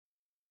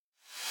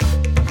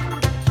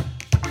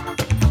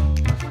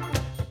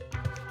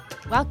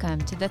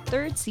Welcome to the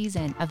third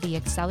season of the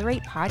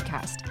Accelerate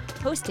podcast,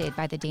 hosted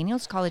by the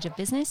Daniels College of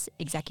Business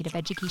Executive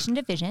Education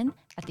Division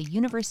at the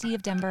University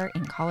of Denver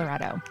in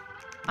Colorado.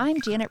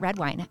 I'm Janet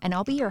Redwine, and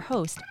I'll be your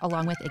host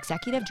along with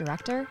Executive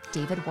Director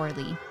David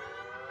Worley.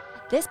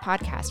 This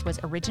podcast was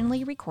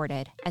originally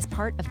recorded as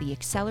part of the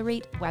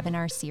Accelerate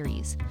webinar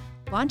series.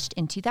 Launched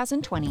in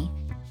 2020,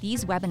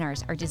 these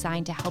webinars are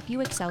designed to help you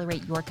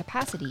accelerate your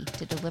capacity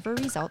to deliver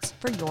results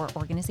for your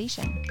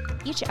organization.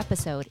 Each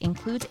episode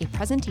includes a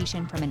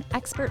presentation from an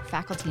expert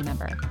faculty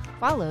member,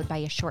 followed by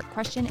a short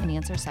question and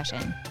answer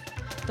session.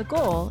 The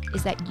goal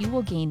is that you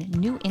will gain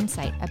new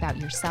insight about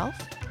yourself,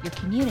 your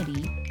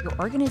community, your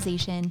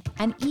organization,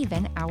 and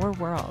even our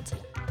world.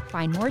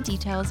 Find more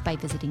details by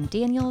visiting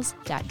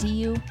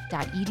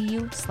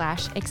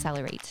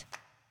daniels.du.edu/accelerate.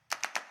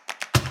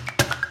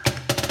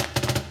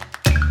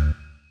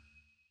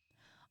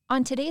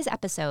 On today's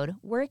episode,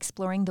 we're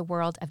exploring the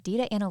world of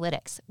data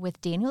analytics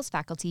with Daniels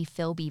faculty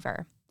Phil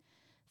Beaver.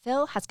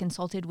 Phil has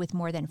consulted with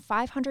more than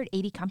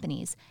 580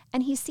 companies,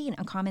 and he's seen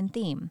a common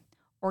theme.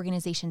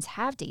 Organizations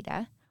have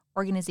data,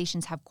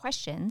 organizations have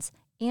questions,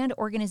 and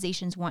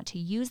organizations want to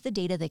use the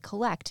data they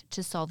collect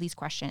to solve these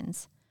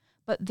questions.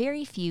 But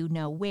very few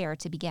know where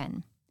to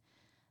begin.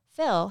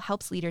 Phil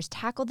helps leaders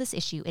tackle this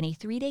issue in a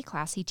 3-day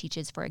class he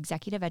teaches for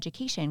executive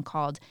education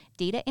called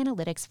Data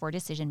Analytics for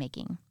Decision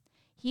Making.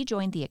 He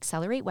joined the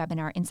Accelerate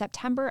webinar in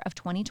September of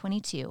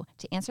 2022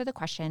 to answer the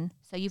question,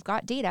 so you've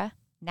got data,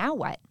 now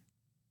what?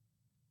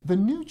 The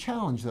new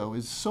challenge, though,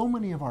 is so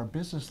many of our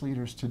business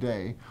leaders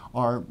today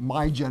are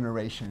my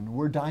generation.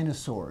 We're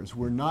dinosaurs.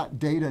 We're not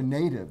data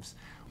natives.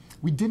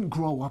 We didn't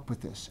grow up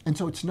with this, and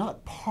so it's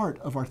not part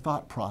of our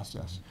thought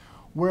process,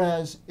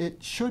 whereas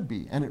it should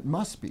be, and it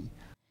must be.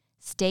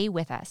 Stay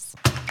with us.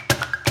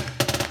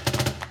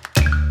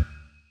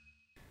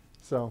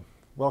 So,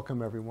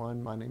 welcome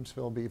everyone. My name's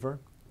Phil Beaver,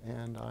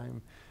 and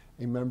I'm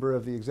a member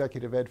of the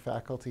Executive Ed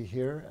faculty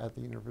here at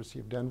the University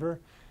of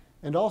Denver.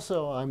 And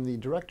also, I'm the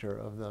director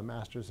of the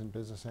Masters in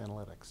Business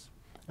Analytics.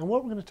 And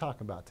what we're going to talk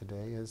about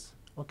today is,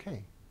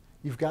 okay,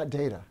 you've got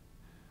data.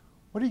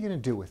 What are you going to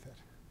do with it?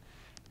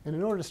 And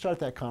in order to start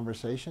that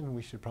conversation,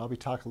 we should probably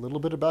talk a little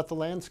bit about the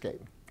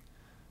landscape.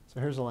 So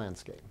here's the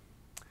landscape.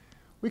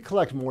 We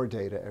collect more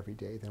data every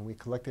day than we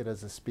collected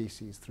as a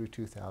species through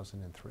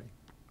 2003.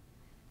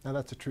 Now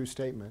that's a true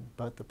statement,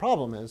 but the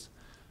problem is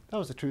that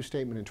was a true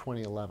statement in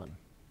 2011.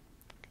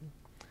 Okay.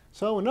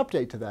 So an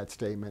update to that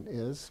statement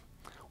is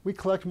we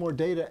collect more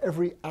data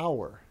every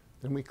hour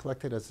than we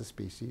collected as a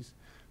species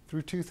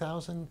through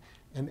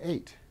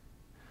 2008,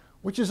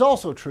 which is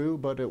also true,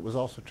 but it was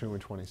also true in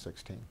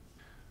 2016.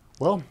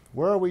 Well,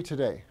 where are we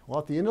today? Well,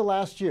 at the end of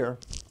last year,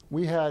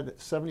 we had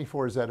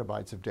 74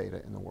 zettabytes of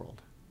data in the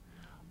world.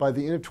 By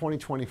the end of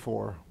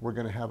 2024, we're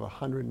going to have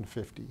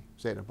 150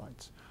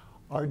 zettabytes.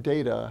 Our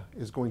data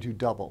is going to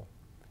double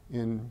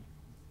in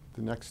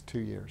the next 2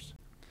 years.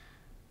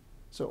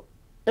 So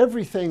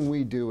everything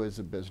we do as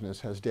a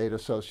business has data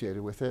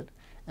associated with it,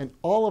 and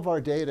all of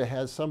our data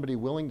has somebody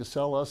willing to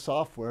sell us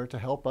software to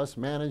help us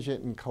manage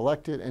it and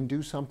collect it and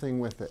do something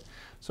with it.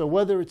 So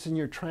whether it's in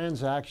your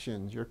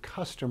transactions, your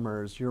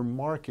customers, your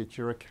market,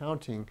 your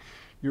accounting,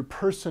 your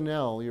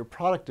personnel, your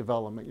product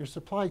development, your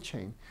supply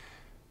chain,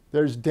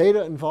 there's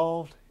data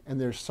involved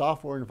and there's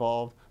software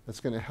involved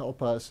that's going to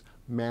help us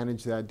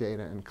manage that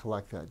data and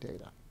collect that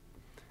data.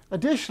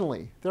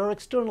 Additionally, there are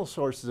external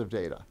sources of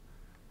data.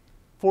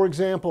 For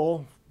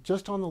example,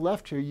 just on the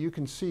left here, you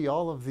can see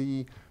all of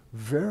the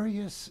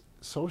various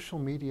social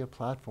media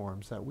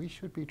platforms that we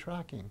should be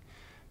tracking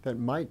that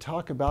might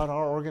talk about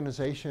our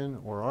organization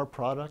or our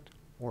product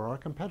or our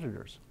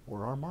competitors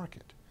or our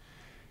market.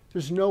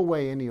 There's no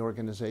way any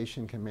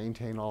organization can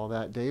maintain all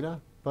that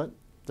data, but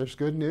there's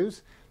good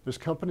news. There's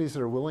companies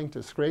that are willing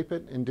to scrape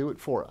it and do it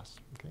for us.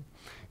 Okay?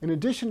 In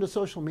addition to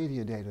social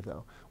media data,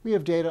 though, we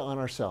have data on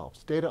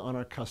ourselves, data on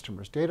our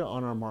customers, data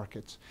on our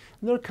markets.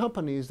 And there are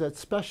companies that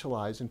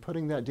specialize in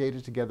putting that data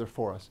together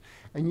for us.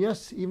 And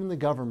yes, even the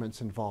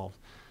government's involved.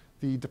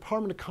 The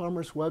Department of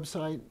Commerce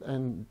website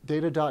and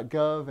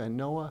data.gov and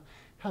NOAA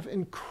have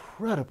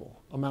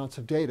incredible amounts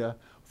of data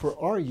for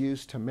our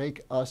use to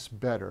make us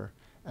better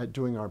at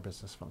doing our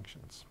business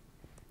functions.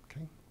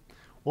 Okay?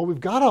 Well, we've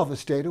got all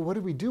this data. What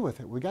do we do with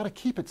it? We've got to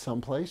keep it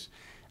someplace.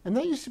 And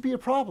that used to be a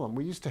problem.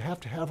 We used to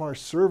have our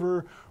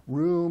server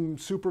room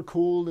super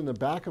cooled in the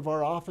back of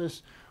our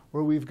office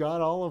where we've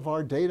got all of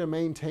our data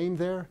maintained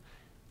there.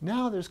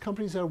 Now there's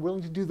companies that are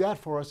willing to do that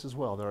for us as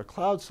well. There are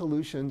cloud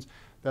solutions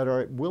that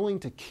are willing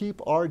to keep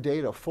our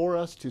data for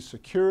us, to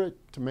secure it,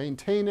 to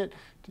maintain it.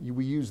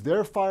 We use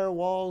their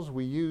firewalls,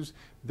 we use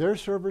their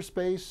server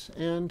space,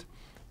 and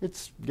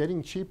it's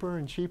getting cheaper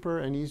and cheaper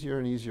and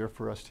easier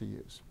for us to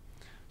use.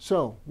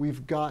 So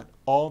we've got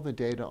all the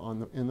data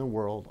in the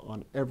world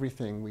on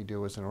everything we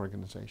do as an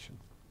organization.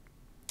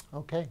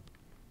 Okay,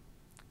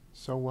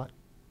 so what?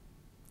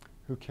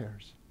 Who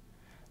cares?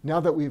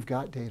 Now that we've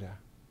got data,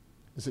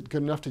 is it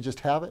good enough to just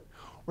have it?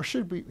 Or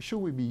should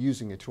we be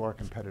using it to our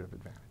competitive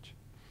advantage?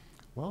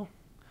 Well,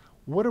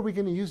 what are we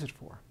going to use it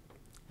for?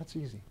 That's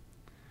easy.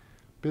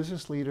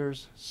 business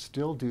leaders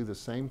still do the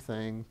same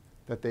thing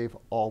that they've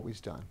always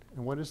done.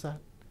 And what is that?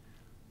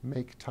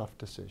 Make tough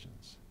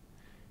decisions.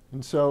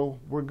 And so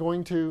we're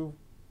going to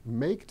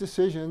make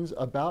decisions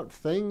about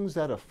things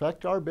that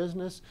affect our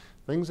business,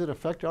 things that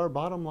affect our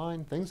bottom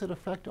line, things that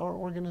affect our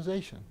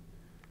organization.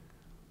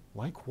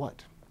 Like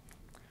what?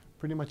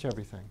 Pretty much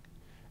everything.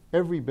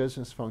 Every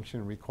business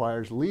function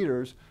requires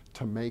leaders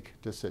to make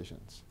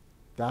decisions.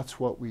 That's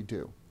what we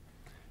do.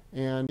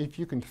 And if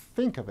you can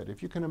think of it,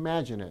 if you can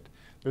imagine it,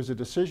 there's a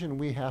decision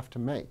we have to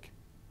make.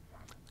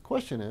 The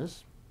question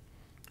is,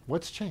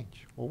 what's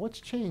changed? Well, what's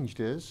changed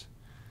is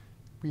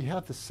we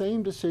have the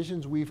same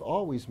decisions we've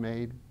always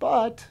made,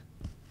 but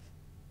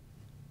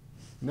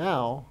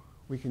now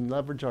we can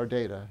leverage our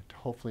data to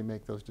hopefully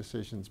make those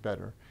decisions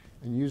better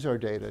and use our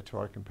data to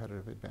our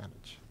competitive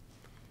advantage.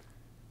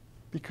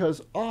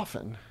 Because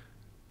often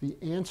the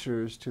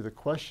answers to the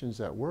questions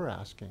that we're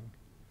asking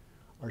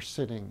are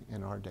sitting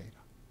in our data.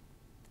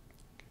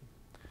 Okay.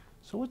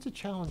 So what's the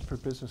challenge for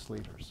business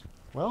leaders?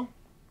 Well,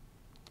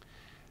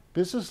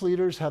 business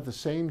leaders have the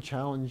same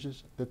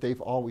challenges that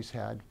they've always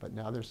had, but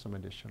now there's some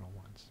additional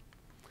ones.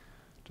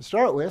 To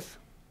start with,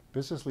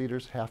 business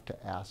leaders have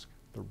to ask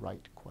the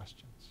right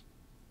questions.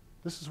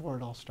 This is where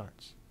it all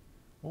starts.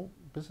 Well,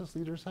 business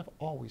leaders have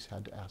always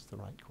had to ask the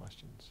right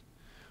questions.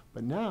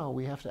 But now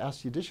we have to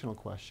ask the additional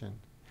question,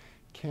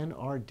 can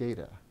our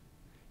data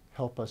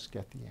help us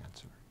get the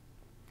answer?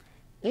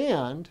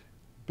 And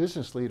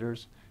business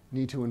leaders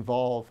need to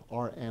involve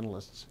our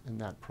analysts in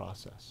that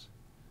process.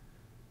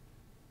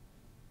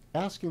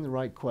 Asking the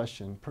right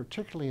question,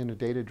 particularly in a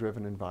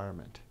data-driven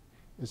environment,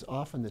 is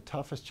often the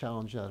toughest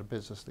challenge that a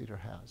business leader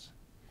has.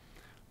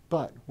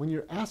 But when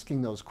you're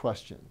asking those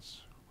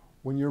questions,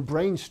 when you're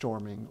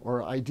brainstorming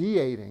or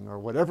ideating or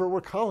whatever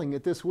we're calling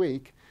it this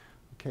week,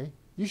 okay,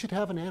 you should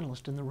have an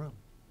analyst in the room.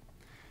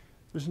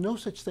 There's no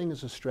such thing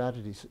as a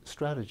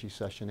strategy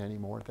session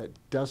anymore that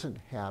doesn't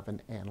have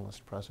an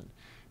analyst present,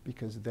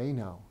 because they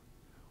know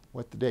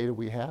what the data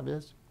we have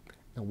is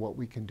and what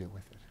we can do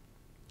with it.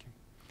 Okay.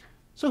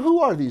 So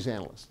who are these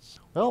analysts?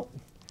 Well,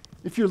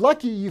 if you're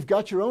lucky, you've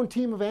got your own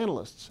team of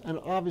analysts. And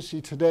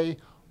obviously today,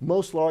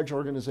 most large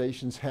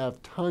organizations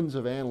have tons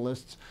of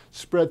analysts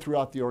spread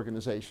throughout the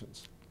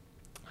organizations.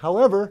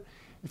 However,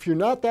 if you're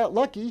not that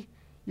lucky,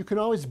 you can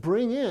always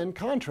bring in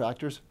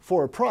contractors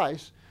for a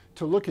price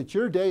to look at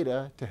your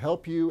data to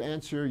help you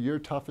answer your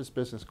toughest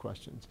business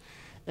questions.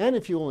 And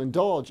if you will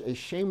indulge a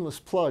shameless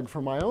plug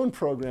for my own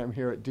program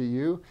here at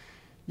DU,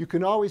 you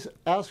can always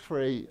ask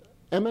for a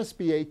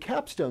MSBA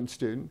capstone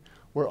student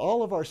where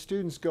all of our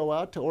students go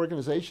out to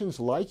organizations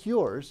like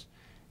yours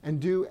and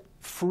do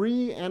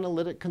free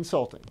analytic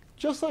consulting.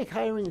 Just like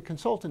hiring a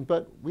consultant,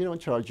 but we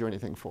don't charge you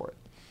anything for it.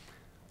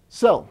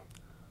 So,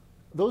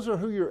 those are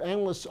who your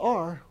analysts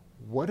are.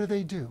 What do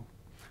they do?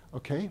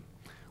 Okay,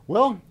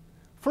 well,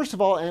 first of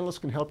all, analysts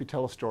can help you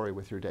tell a story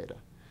with your data.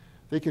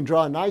 They can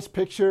draw nice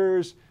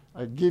pictures,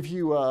 give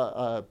you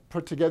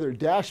put together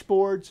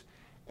dashboards,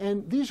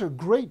 and these are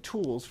great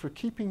tools for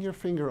keeping your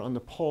finger on the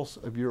pulse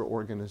of your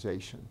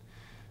organization.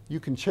 You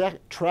can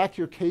track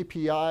your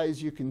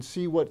KPIs, you can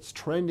see what's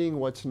trending,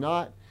 what's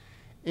not,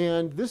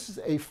 and this is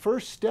a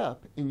first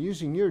step in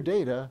using your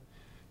data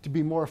to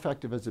be more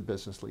effective as a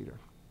business leader.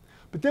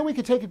 But then we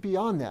can take it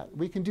beyond that.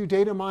 We can do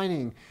data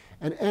mining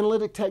and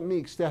analytic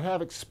techniques that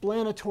have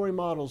explanatory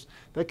models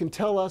that can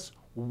tell us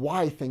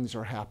why things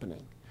are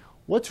happening.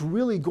 What's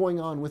really going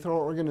on with our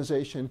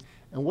organization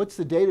and what's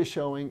the data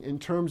showing in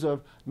terms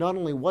of not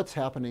only what's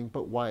happening,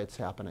 but why it's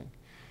happening.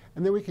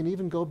 And then we can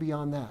even go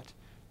beyond that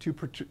to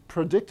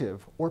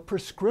predictive or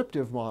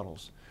prescriptive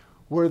models,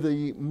 where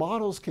the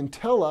models can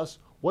tell us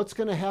what's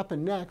going to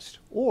happen next,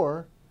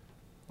 or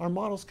our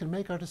models can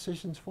make our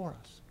decisions for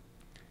us.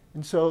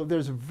 And so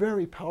there's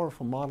very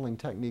powerful modeling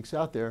techniques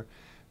out there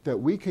that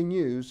we can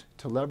use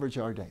to leverage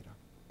our data.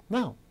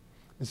 Now,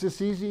 is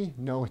this easy?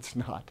 No, it's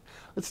not.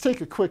 Let's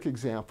take a quick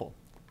example.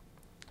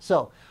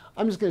 So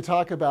I'm just going to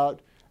talk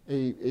about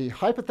a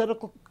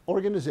hypothetical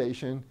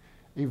organization,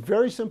 a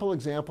very simple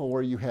example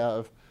where you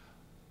have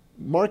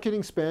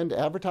marketing spend,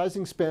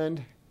 advertising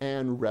spend,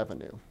 and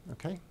revenue.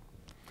 Okay?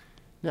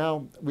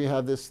 Now, we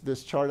have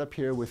this chart up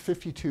here with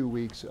 52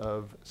 weeks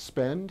of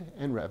spend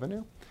and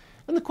revenue.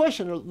 And the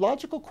question, a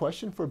logical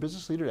question for a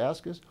business leader to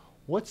ask is,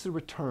 what's the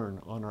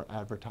return on our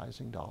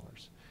advertising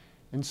dollars?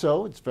 And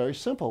so it's very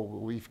simple.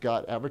 We've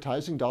got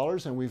advertising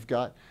dollars and we've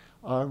got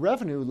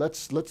revenue.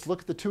 Let's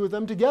look at the two of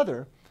them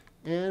together,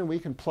 and we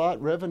can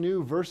plot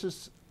revenue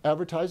versus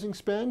advertising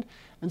spend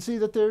and see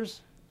that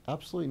there's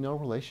absolutely no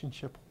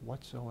relationship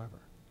whatsoever.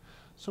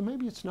 So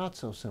maybe it's not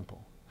so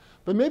simple.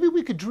 But maybe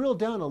we could drill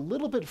down a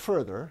little bit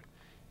further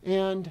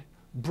and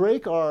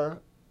break our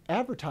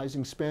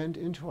advertising spend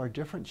into our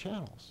different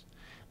channels.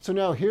 So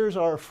now here's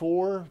our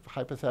 4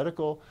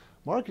 hypothetical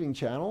marketing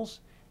channels,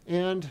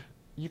 and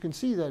you can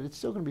see that it's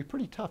still going to be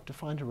pretty tough to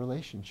find a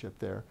relationship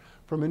there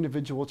from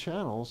individual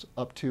channels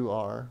up to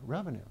our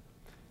revenue.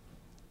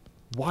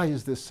 Why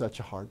is this such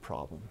a hard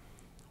problem?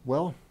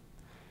 Well,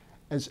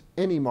 as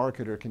any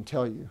marketer can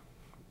tell you,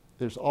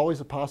 there's always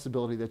a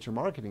possibility that your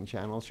marketing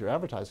channels, your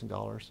advertising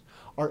dollars,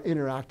 are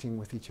interacting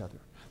with each other.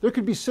 There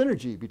could be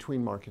synergy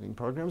between marketing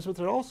programs, but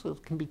there also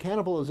can be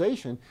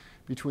cannibalization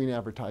between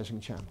advertising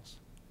channels.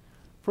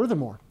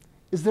 Furthermore,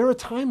 is there a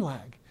time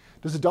lag?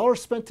 Does a dollar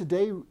spent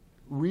today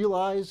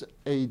realize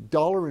a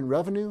dollar in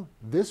revenue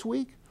this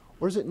week,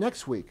 or is it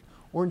next week,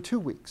 or in 2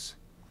 weeks?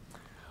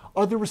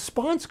 Are the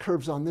response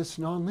curves on this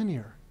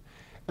nonlinear?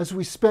 As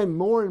we spend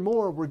more and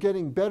more, we're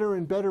getting better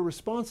and better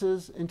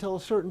responses until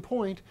a certain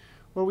point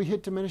where we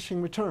hit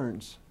diminishing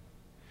returns.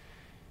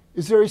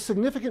 Is there a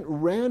significant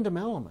random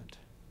element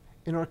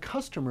in our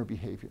customer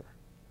behavior?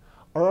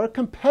 Are our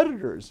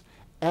competitors'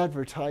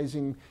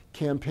 advertising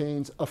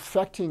campaigns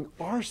affecting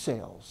our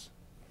sales?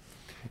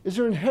 Is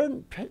there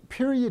inherent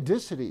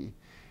periodicity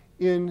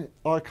in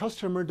our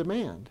customer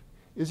demand?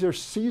 Is there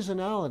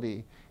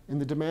seasonality in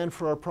the demand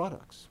for our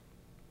products?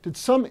 Did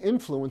some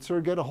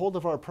influencer get a hold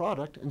of our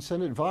product and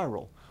send it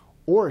viral,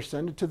 or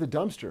send it to the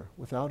dumpster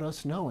without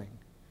us knowing?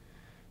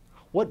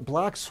 What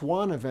black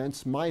swan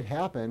events might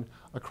happen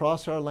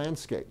across our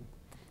landscape?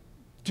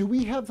 Do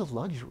we have the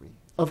luxury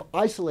of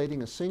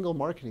isolating a single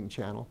marketing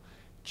channel,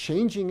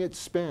 changing its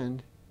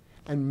spend,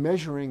 and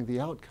measuring the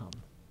outcome?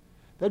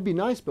 That'd be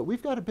nice, but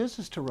we've got a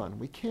business to run.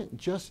 We can't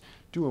just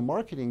do a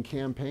marketing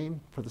campaign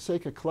for the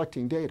sake of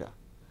collecting data.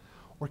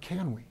 Or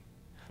can we?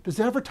 Does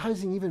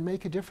advertising even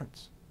make a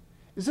difference?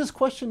 Is this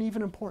question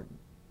even important?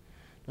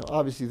 Now,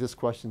 obviously, this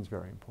question is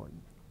very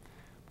important,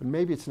 but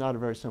maybe it's not a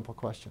very simple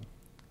question.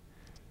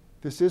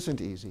 This isn't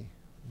easy,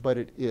 but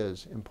it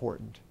is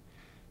important.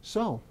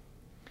 So,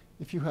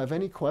 if you have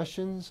any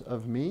questions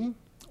of me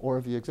or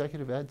of the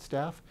executive ed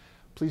staff,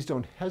 please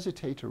don't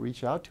hesitate to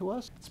reach out to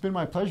us. It's been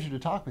my pleasure to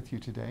talk with you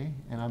today,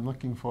 and I'm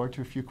looking forward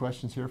to a few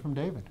questions here from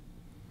David.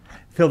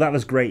 Phil, that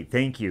was great.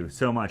 Thank you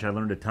so much. I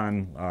learned a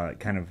ton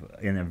kind of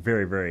in a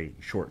very, very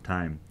short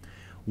time.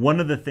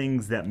 One of the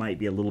things that might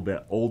be a little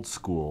bit old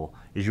school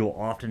is you'll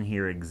often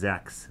hear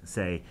execs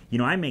say,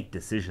 I make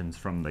decisions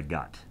from the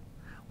gut.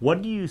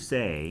 What do you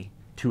say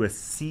to a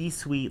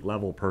C-suite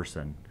level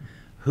person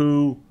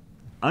who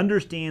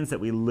understands that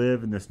we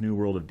live in this new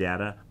world of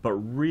data, but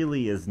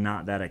really is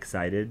not that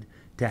excited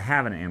to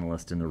have an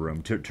analyst in the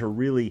room, to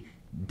really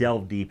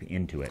delve deep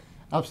into it?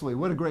 Absolutely.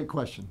 What a great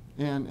question.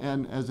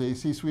 And as a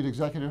C-suite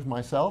executive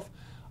myself,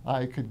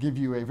 I could give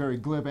you a very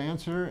glib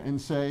answer and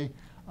say,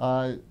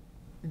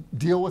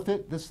 deal with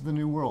it, this is the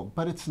new world.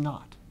 But it's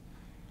not.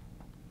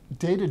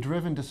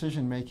 Data-driven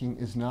decision-making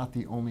is not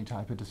the only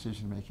type of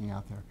decision-making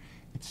out there.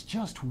 It's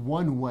just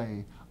one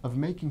way of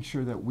making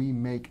sure that we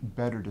make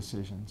better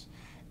decisions.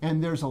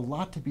 And there's a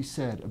lot to be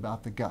said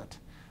about the gut.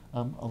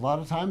 A lot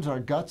of times our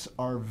guts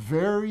are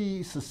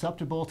very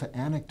susceptible to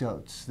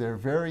anecdotes. They're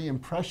very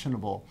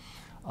impressionable.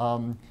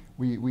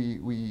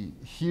 We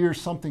hear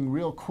something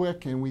real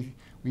quick and we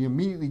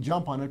immediately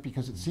jump on it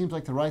because it seems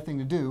like the right thing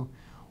to do.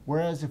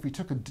 Whereas if we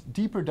took a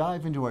deeper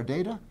dive into our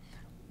data,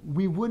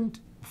 we wouldn't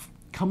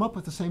come up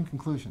with the same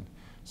conclusion.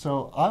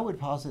 So I would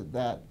posit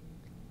that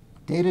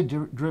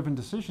data-driven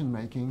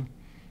decision-making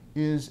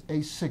is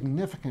a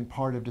significant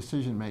part of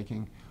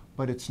decision-making,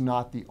 but it's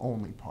not the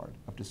only part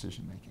of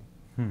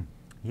decision-making.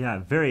 Yeah,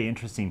 very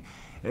interesting.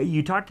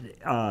 You talked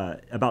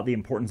about the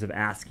importance of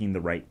asking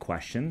the right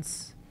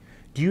questions.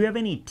 Do you have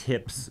any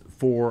tips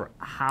for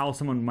how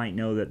someone might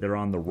know that they're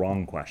on the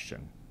wrong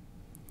question?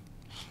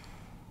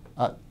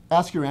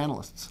 Ask your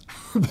analysts.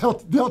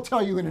 they'll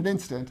tell you in an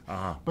instant.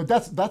 But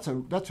that's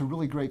a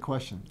really great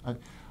question.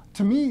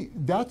 To me,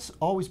 that's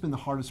always been the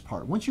hardest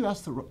part. Once you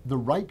ask the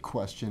right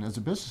question as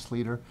a business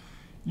leader,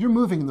 you're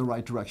moving in the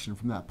right direction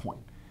from that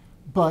point.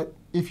 But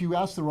if you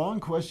ask the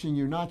wrong question,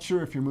 you're not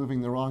sure if you're moving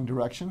in the wrong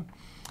direction.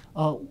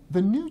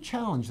 The new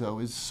challenge, though,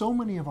 is so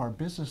many of our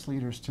business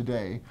leaders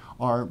today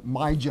are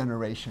my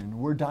generation.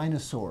 We're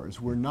dinosaurs.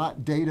 We're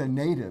not data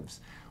natives.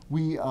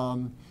 We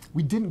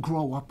didn't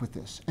grow up with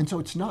this. And so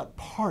it's not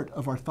part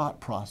of our thought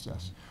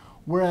process,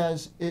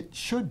 whereas it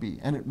should be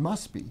and it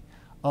must be.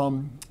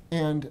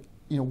 And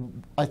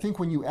I think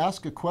when you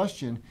ask a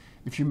question,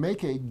 if you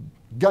make a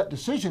gut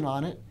decision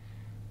on it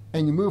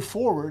and you move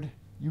forward,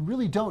 you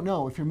really don't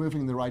know if you're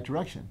moving in the right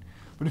direction.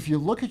 But if you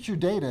look at your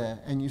data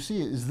and you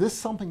see, is this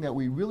something that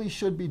we really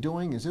should be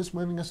doing? Is this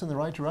moving us in the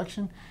right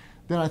direction?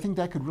 Then I think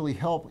that could really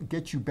help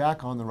get you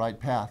back on the right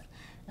path.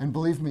 And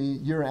believe me,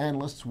 your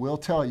analysts will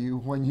tell you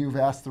when you've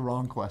asked the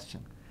wrong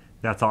question.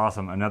 That's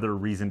awesome. Another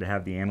reason to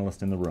have the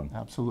analyst in the room.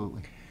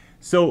 Absolutely.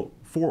 So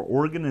for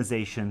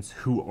organizations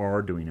who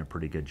are doing a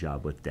pretty good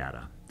job with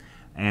data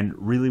and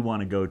really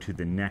want to go to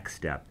the next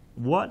step,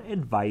 what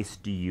advice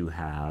do you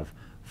have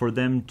for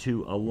them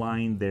to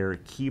align their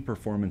key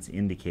performance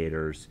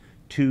indicators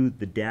to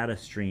the data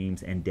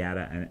streams and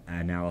data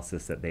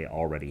analysis that they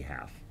already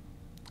have?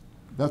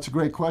 That's a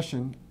great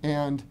question,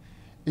 and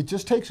it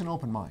just takes an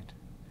open mind.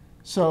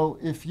 So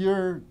if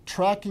you're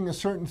tracking a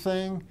certain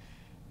thing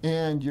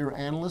and your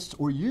analyst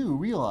or you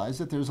realize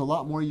that there's a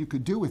lot more you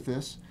could do with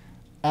this,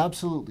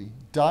 absolutely,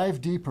 dive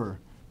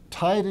deeper,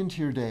 tie it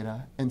into your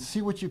data, and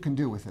see what you can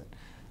do with it.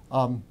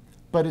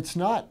 But it's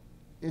not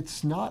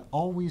it's not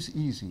always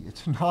easy.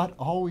 It's not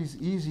always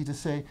easy to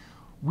say,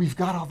 we've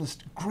got all this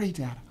great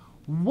data.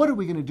 What are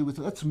we going to do with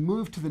it? Let's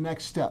move to the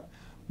next step.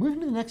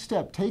 Moving to the next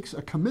step takes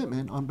a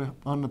commitment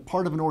on the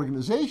part of an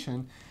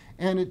organization,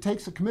 and it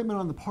takes a commitment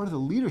on the part of the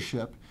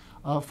leadership.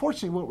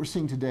 Fortunately, what we're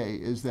seeing today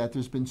is that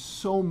there's been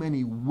so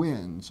many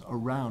wins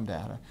around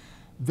data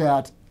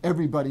that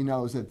everybody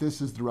knows that this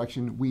is the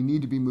direction we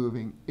need to be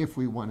moving if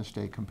we want to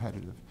stay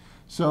competitive.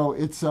 So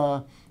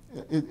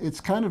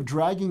it's kind of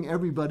dragging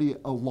everybody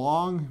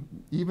along,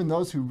 even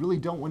those who really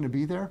don't want to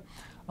be there.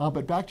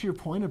 But back to your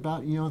point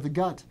about the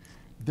gut,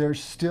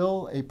 there's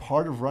still a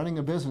part of running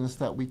a business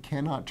that we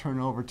cannot turn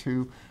over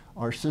to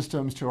our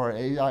systems, to our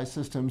AI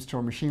systems, to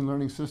our machine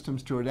learning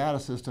systems, to our data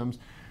systems.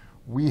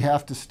 We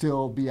have to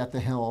still be at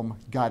the helm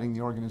guiding the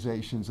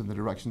organizations in the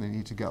direction they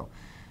need to go.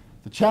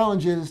 The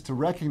challenge is to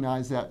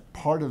recognize that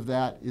part of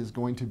that is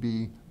going to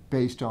be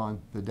based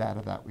on the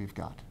data that we've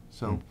got.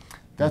 So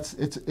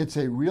it's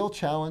a real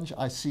challenge.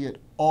 I see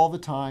it all the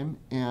time,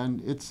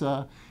 and it's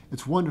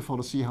wonderful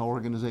to see how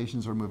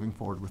organizations are moving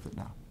forward with it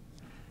now.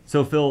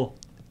 So Phil,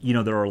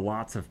 there are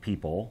lots of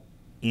people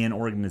in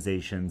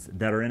organizations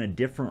that are in a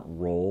different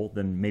role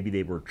than maybe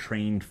they were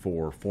trained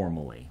for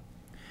formally.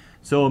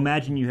 So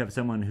imagine you have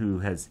someone who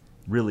has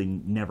really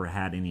never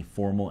had any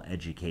formal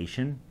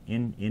education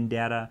in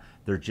data.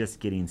 They're just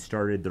getting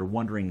started. They're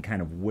wondering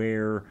kind of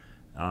where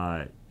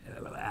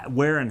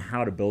and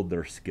how to build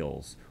their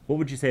skills. What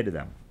would you say to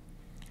them?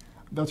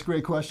 That's a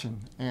great question.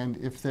 And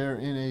if they're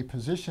in a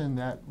position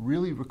that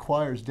really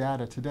requires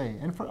data today,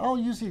 and I'll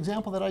use the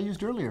example that I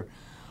used earlier,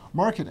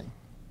 marketing.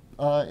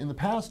 In the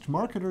past,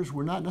 marketers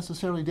were not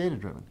necessarily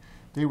data-driven.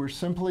 They were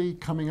simply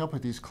coming up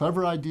with these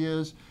clever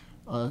ideas,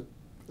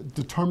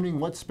 determining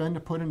what spend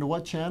to put into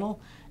what channel,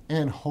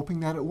 and hoping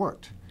that it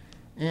worked.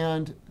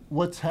 And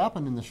what's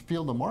happened in the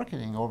field of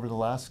marketing over the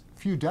last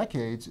few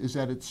decades is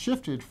that it's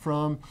shifted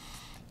from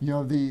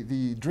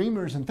the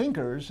dreamers and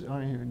thinkers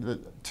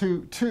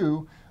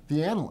to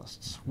the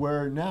analysts,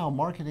 where now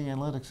marketing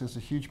analytics is a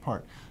huge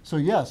part. So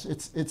yes,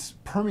 it's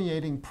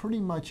permeating pretty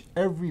much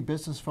every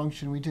business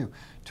function we do,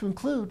 to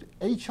include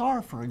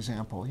HR, for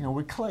example.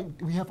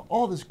 We have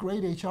all this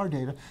great HR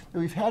data that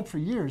we've had for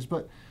years,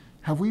 but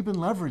have we been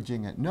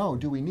leveraging it? No.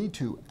 Do we need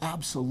to?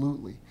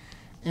 Absolutely.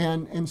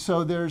 And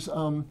so there's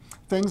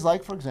things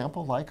like, for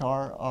example, like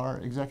our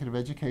executive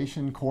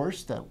education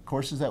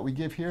courses that we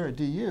give here at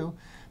DU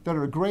that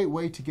are a great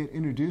way to get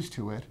introduced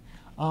to it.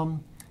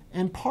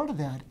 And part of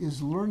that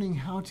is learning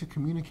how to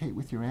communicate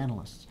with your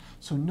analysts.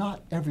 So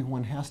not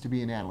everyone has to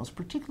be an analyst,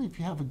 particularly if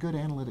you have a good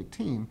analytic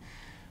team.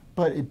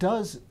 But it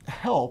does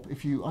help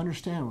if you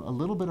understand a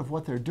little bit of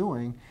what they're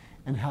doing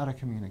and how to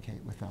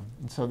communicate with them.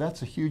 And so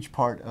that's a huge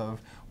part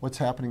of what's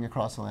happening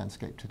across the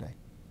landscape today.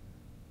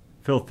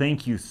 Phil,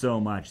 thank you so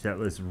much. That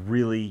was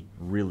really,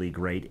 really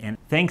great. And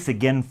thanks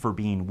again for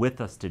being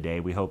with us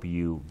today. We hope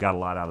you got a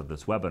lot out of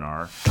this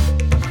webinar.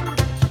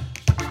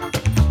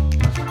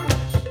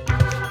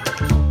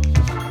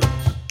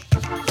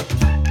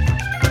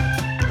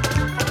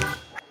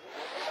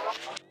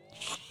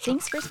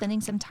 Thanks for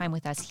spending some time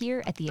with us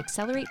here at the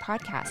Accelerate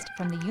podcast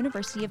from the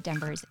University of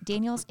Denver's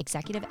Daniels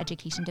Executive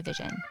Education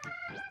Division.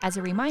 As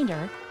a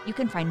reminder, you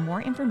can find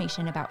more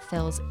information about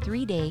Phil's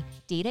 3-day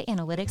Data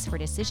Analytics for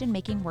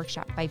Decision-Making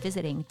workshop by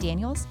visiting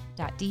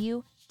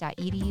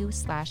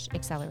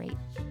daniels.du.edu/accelerate.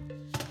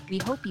 We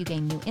hope you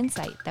gain new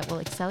insight that will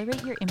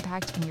accelerate your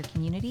impact in your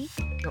community,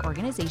 your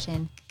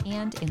organization,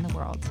 and in the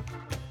world.